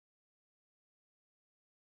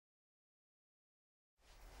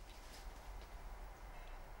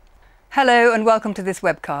Hello and welcome to this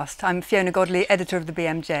webcast. I'm Fiona Godlee, editor of the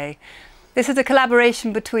BMJ. This is a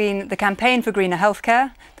collaboration between the Campaign for Greener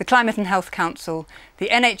Healthcare, the Climate and Health Council, the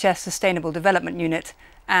NHS Sustainable Development Unit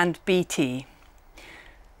and BT.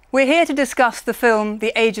 We're here to discuss the film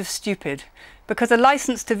The Age of Stupid because a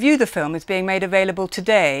licence to view the film is being made available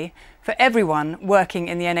today for everyone working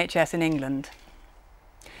in the NHS in England.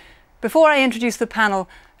 Before I introduce the panel,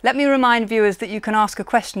 let me remind viewers that you can ask a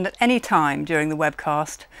question at any time during the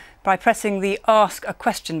webcast by pressing the Ask a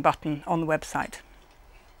Question button on the website.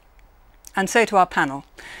 And so to our panel.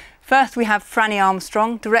 First we have Franny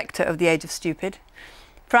Armstrong, director of The Age of Stupid.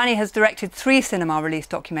 Franny has directed 3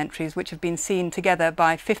 cinema-released documentaries which have been seen together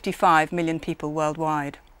by 55 million people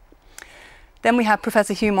worldwide. Then we have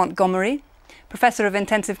Professor Hugh Montgomery, Professor of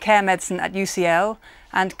Intensive Care Medicine at UCL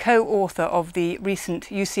and co-author of the recent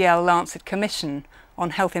UCL Lancet Commission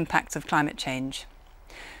on Health Impacts of Climate Change.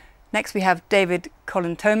 Next we have David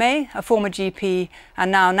Colin-Thomé, a former GP and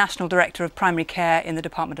now National Director of Primary Care in the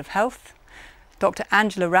Department of Health, Dr.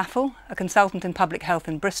 Angela Raffle, a consultant in public health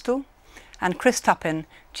in Bristol, and Chris Tuppen,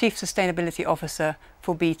 Chief Sustainability Officer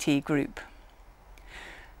for BT Group.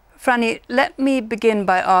 Franny, let me begin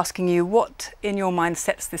by asking you what in your mind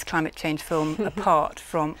sets this climate change film apart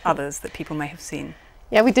from others that people may have seen?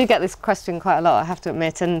 Yeah, we do get this question quite a lot, I have to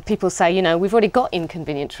admit, and people say, you know, we've already got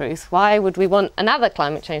Inconvenient Truth, why would we want another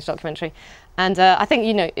climate change documentary? And I think,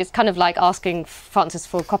 you know, it's kind of like asking Francis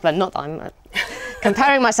Ford Coppola, not that I'm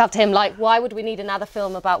comparing myself to him, like, why would we need another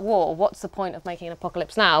film about war? What's the point of making an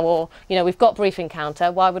apocalypse now? Or, you know, we've got Brief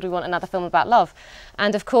Encounter, why would we want another film about love?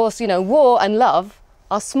 And of course, you know, war and love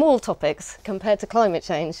are small topics compared to climate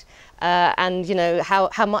change and you know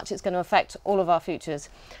how much it's going to affect all of our futures.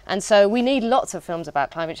 And so we need lots of films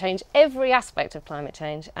about climate change, every aspect of climate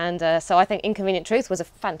change. And so I think Inconvenient Truth was a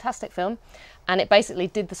fantastic film, and it basically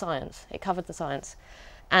did the science, it covered the science.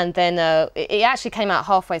 And then it actually came out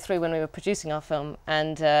halfway through when we were producing our film,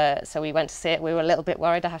 and so we went to see it. We were a little bit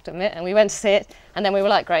worried, I have to admit, and we went to see it, and then we were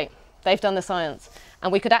like, great, they've done the science.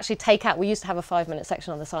 And we could actually take out, we used to have a 5-minute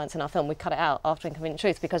section on the science in our film, we cut it out after Inconvenient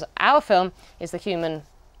Truth because our film is the human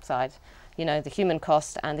side, you know, the human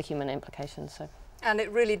cost and the human implications. So. And it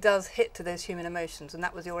really does hit to those human emotions, and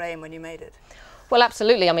that was your aim when you made it. Well,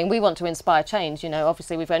 absolutely. I mean, we want to inspire change. You know,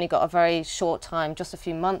 obviously we've only got a very short time, just a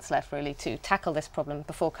few months left really, to tackle this problem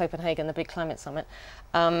before Copenhagen, the big climate summit.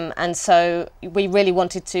 And so we really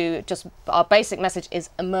wanted to just, our basic message is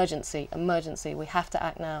emergency, emergency. We have to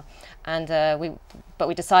act now. And but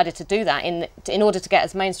we decided to do that in order to get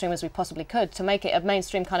as mainstream as we possibly could, to make it a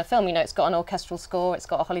mainstream kind of film. You know, it's got an orchestral score, it's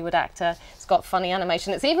got a Hollywood actor, it's got funny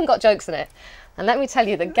animation, it's even got jokes in it. And let me tell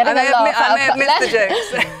you that getting a laugh I may have missed the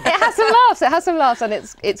jokes. It has some laughs, it has some laughs, and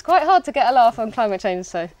it's quite hard to get a laugh on climate change.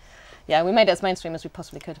 So yeah, we made it as mainstream as we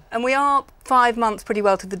possibly could. And we are 5 months pretty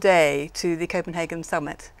well to the day to the Copenhagen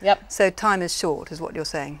summit. Yep. So time is short, is what you're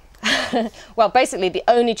saying. Well, basically the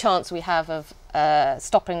only chance we have of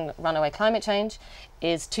stopping runaway climate change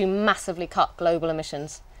is to massively cut global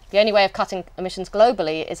emissions. The only way of cutting emissions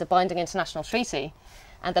globally is a binding international treaty.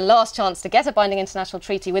 And the last chance to get a binding international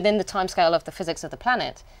treaty within the timescale of the physics of the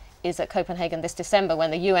planet is at Copenhagen this December,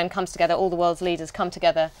 when the UN comes together, all the world's leaders come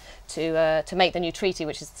together to make the new treaty,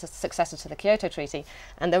 which is the successor to the Kyoto Treaty.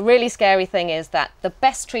 And the really scary thing is that the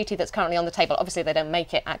best treaty that's currently on the table, obviously they don't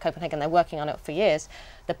make it at Copenhagen, they're working on it for years,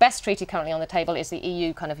 the best treaty currently on the table is the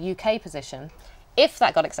EU kind of UK position. If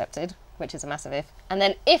that got accepted, which is a massive if, and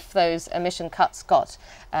then if those emission cuts got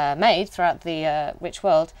made throughout the rich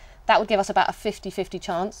world, that would give us about a 50-50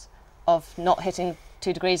 chance of not hitting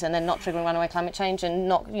 2 degrees and then not triggering runaway climate change and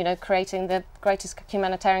not, you know, creating the greatest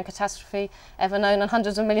humanitarian catastrophe ever known and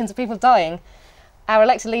hundreds of millions of people dying. Our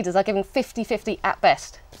elected leaders are giving 50-50 at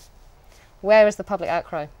best. Where is the public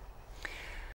outcry?